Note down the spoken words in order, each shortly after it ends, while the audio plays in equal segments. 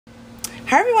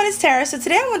Hi everyone, it's Tara. So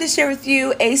today I wanted to share with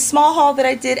you a small haul that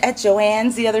I did at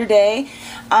Joann's the other day.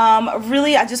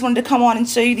 Really, I just wanted to come on and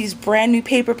show you these brand new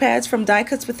paper pads from Die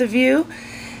Cuts with a View.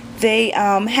 They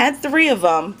had 3 of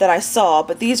them that I saw,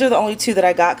 but these are the only 2 that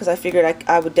I got because I figured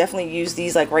I would definitely use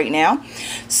these like right now.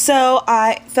 So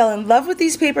I fell in love with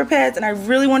these paper pads and I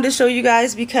really wanted to show you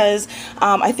guys because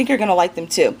I think you're going to like them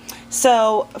too.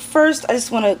 So first I just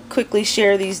want to quickly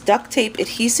share these duct tape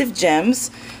adhesive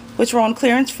gems, which were on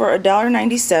clearance for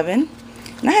 $1.97. And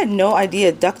I had no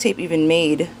idea duct tape even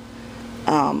made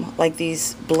like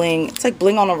these bling. It's like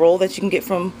bling on a roll that you can get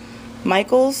from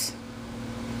Michael's.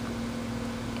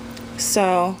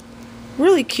 So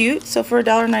really cute. So for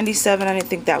 $1.97, I didn't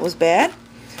think that was bad.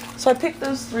 So I picked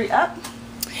those 3 up.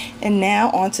 And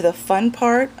now on to the fun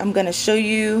part. I'm going to show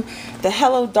you the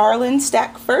Hello Darlin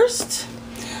stack first.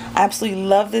 I absolutely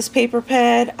love this paper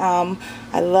pad.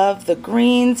 I love the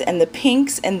greens and the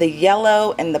pinks and the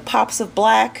yellow and the pops of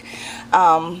black.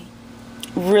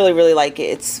 Really like it.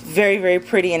 It's very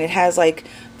pretty, and it has like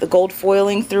the gold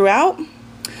foiling throughout.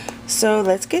 So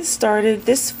let's get started.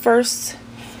 This first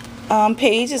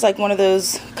page is like one of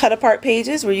those cut apart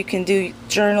pages where you can do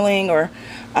journaling or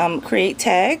create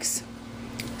tags.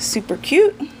 Super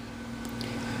cute.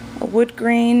 A wood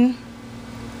grain.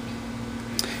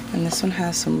 And this one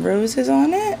has some roses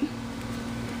on it.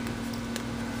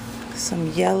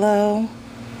 Some yellow.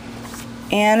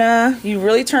 Anna, you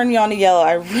really turned me on to yellow.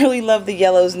 I really love the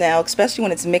yellows now, especially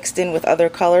when it's mixed in with other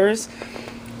colors.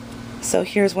 So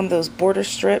here's one of those border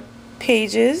strip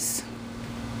pages.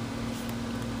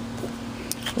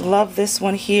 Love this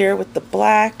one here with the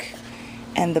black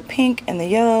and the pink and the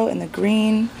yellow and the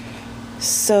green.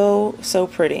 So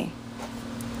pretty.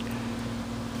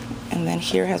 And then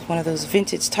here has one of those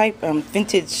vintage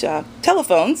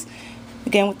telephones,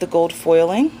 again with the gold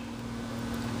foiling.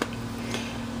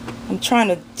 I'm trying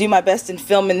to do my best in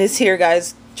filming this here,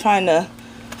 guys. Trying to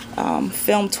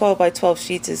film 12 by 12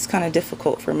 sheets is kind of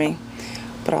difficult for me,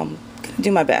 but I'm gonna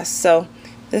do my best. So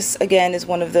this again is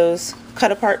one of those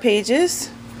cut apart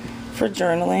pages for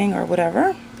journaling or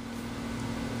whatever.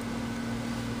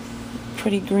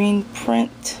 Pretty green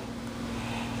print.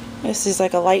 This is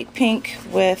like a light pink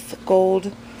with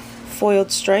gold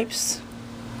foiled stripes.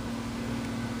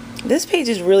 This page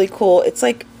is really cool. It's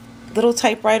like little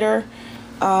typewriter.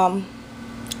 It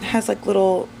has like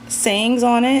little sayings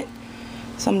on it.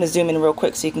 So I'm going to zoom in real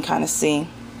quick so you can kind of see.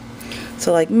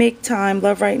 So like, make time,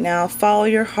 love right now, follow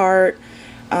your heart,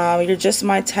 you're just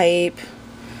my type,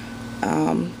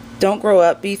 don't grow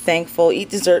up, be thankful, eat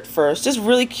dessert first. Just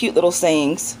really cute little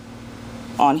sayings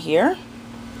on here.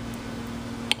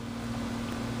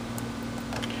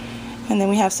 And then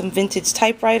we have some vintage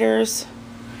typewriters.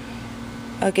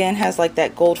 Again, has like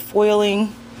that gold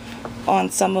foiling on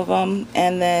some of them.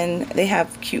 And then they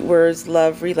have cute words: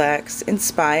 love, relax,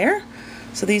 inspire.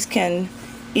 So these can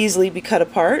easily be cut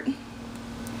apart.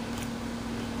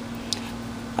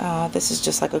 This is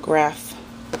just like a graph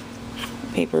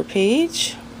paper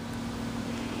page.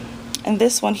 And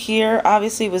this one here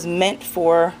obviously was meant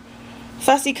for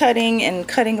fussy cutting and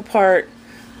cutting apart.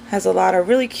 Has a lot of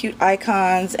really cute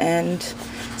icons and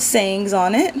sayings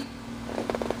on it.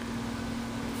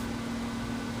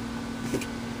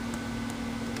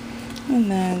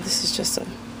 And then this is just a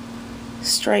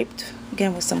striped,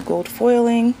 again with some gold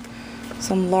foiling,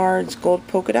 some large gold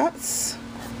polka dots,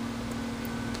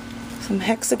 some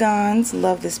hexagons.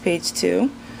 Love this page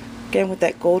too, again with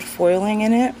that gold foiling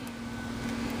in it.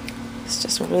 It's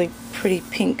just a really pretty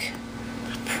pink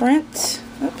print.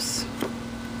 Oops.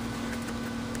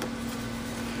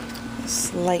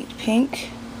 Light pink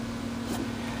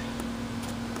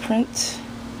print.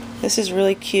 This is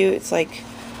really cute. It's like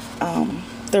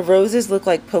the roses look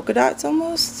like polka dots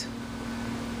almost.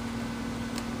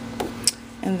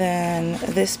 And then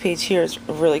this page here is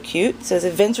really cute. It says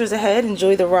adventures ahead,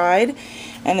 enjoy the ride.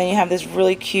 And then you have this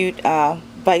really cute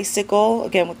bicycle,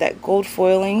 again with that gold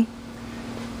foiling.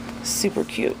 Super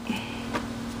cute.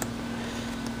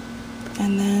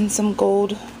 And then some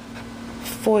gold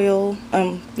foil,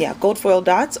 gold foil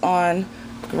dots on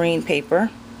green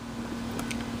paper.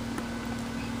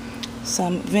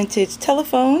 Some vintage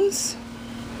telephones.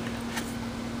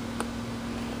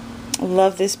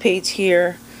 Love this page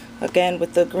here, again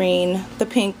with the green, the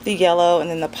pink, the yellow,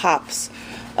 and then the pops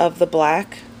of the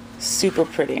black. Super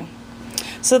pretty.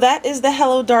 So that is the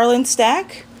Hello Darlin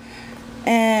stack,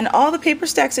 and all the paper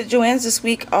stacks at Joann's this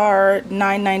week are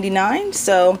 $9.99,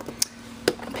 so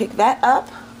pick that up.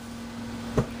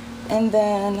 And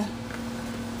then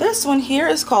this one here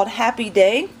is called Happy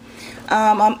Day.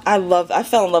 I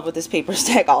fell in love with this paper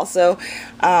stack also.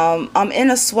 I'm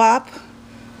in a swap,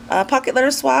 pocket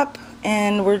letter swap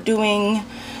and we're doing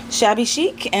shabby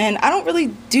chic, and I don't really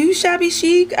do shabby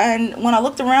chic, and when I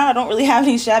looked around I don't really have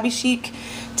any shabby chic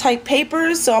type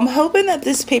papers, so I'm hoping that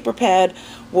this paper pad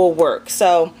will work.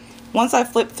 So once I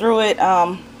flip through it,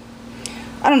 I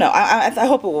don't know, I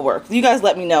hope it will work. You guys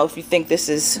let me know if you think this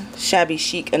is shabby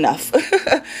chic enough.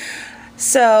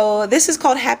 So this is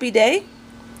called Happy Day,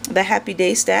 the Happy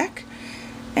Day stack,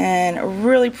 and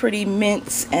really pretty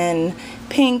mints and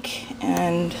pink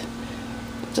and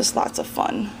just lots of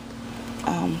fun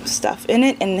stuff in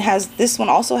it. And it has, this one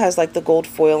also has like the gold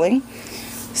foiling.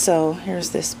 So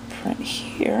here's this print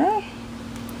here,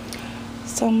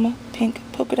 some pink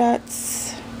polka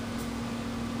dots,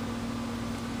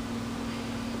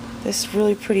 this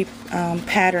really pretty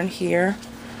pattern here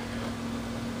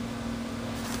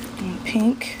in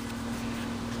pink,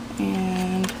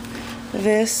 and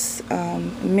this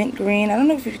mint green. I don't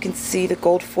know if you can see the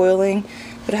gold foiling,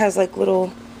 but it has like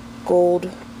little gold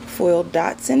foiled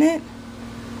dots in it.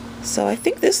 So I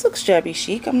think this looks shabby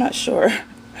chic, I'm not sure.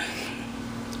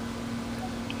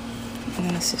 And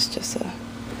then this is just a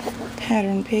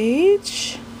pattern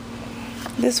page.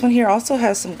 This one here also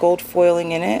has some gold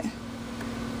foiling in it.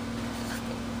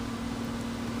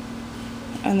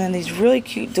 And then these really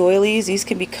cute doilies, these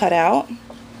can be cut out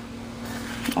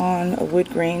on a wood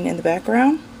grain in the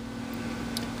background.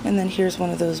 And then here's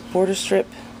one of those border strip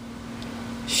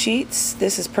sheets.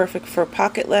 This is perfect for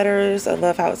pocket letters. I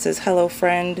love how it says hello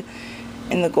friend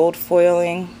in the gold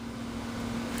foiling.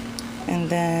 And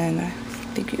then I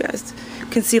think you guys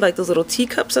can see like those little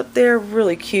teacups up there,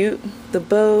 really cute. The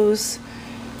bows.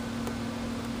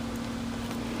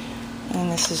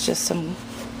 And this is just some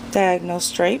diagonal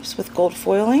stripes with gold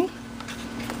foiling.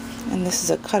 And this is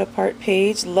a cut apart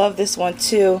page. Love this one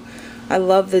too. I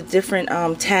love the different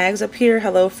tags up here.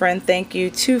 Hello friend, thank you,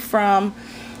 to, from,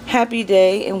 Happy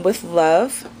Day, and with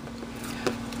love.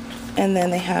 And then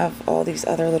they have all these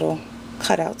other little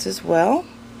cutouts as well.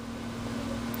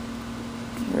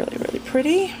 Really, really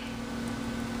pretty.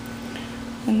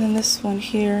 And then this one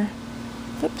here,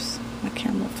 oops, my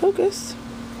camera focus,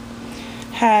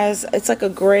 has, it's like a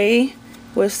gray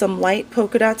with some light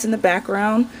polka dots in the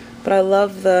background, but I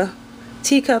love the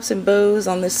teacups and bows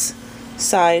on this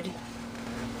side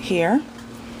here.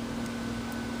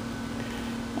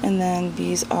 And then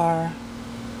these are,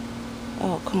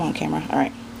 oh come on camera,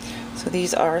 alright, so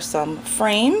these are some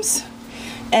frames,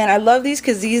 and I love these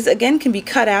because these again can be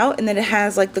cut out, and then it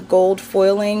has like the gold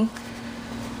foiling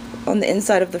on the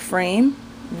inside of the frame.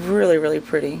 Really, really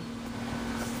pretty.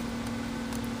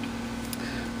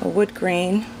 A wood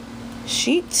grain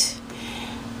sheet,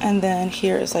 and then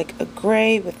here is like a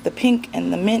gray with the pink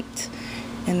and the mint,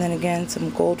 and then again some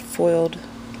gold foiled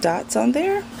dots on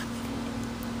there.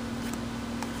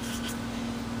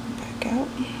 Back out.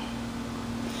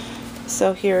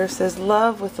 So here it says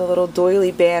love with a little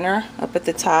doily banner up at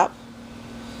the top.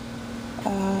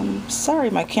 Sorry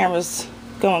my camera's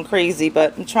going crazy,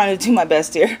 but I'm trying to do my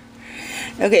best here.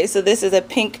 Okay, so this is a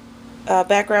pink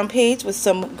background page with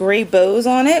some gray bows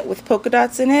on it with polka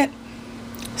dots in it.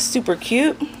 Super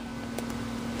cute.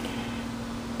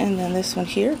 And then this one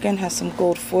here again has some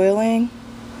gold foiling.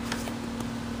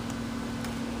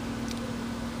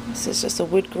 This is just a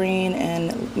wood green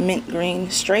and mint green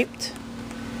striped.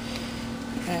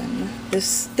 And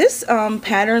this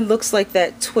pattern looks like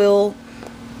that twill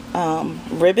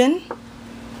ribbon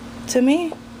to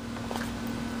me.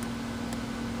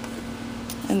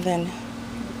 And then here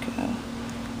we go.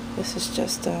 This is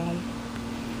just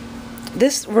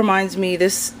this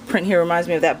print here reminds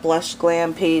me of that Blush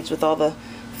Glam page with all the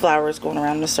flowers going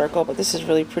around in a circle, but this is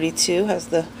really pretty too. Has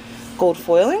the gold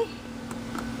foiling.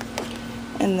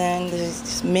 And then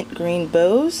these mint green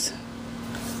bows.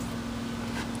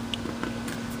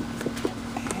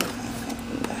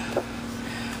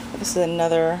 And this is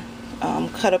another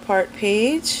cut apart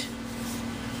page.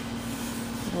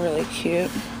 Really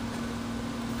cute.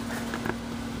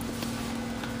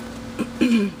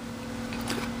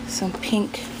 Some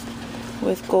pink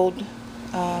with gold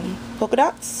polka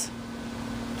dots.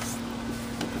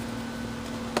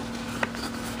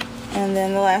 And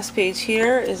then the last page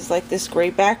here is like this gray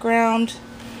background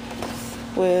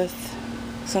with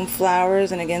some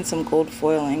flowers and again some gold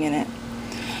foiling in it.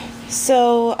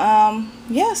 So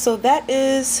yeah, so that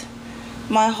is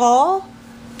my haul.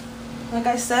 Like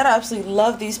I said, I absolutely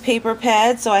love these paper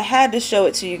pads, so I had to show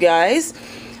it to you guys.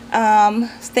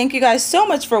 Thank you guys so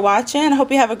much for watching. I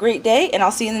hope you have a great day, and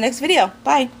I'll see you in the next video.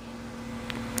 Bye.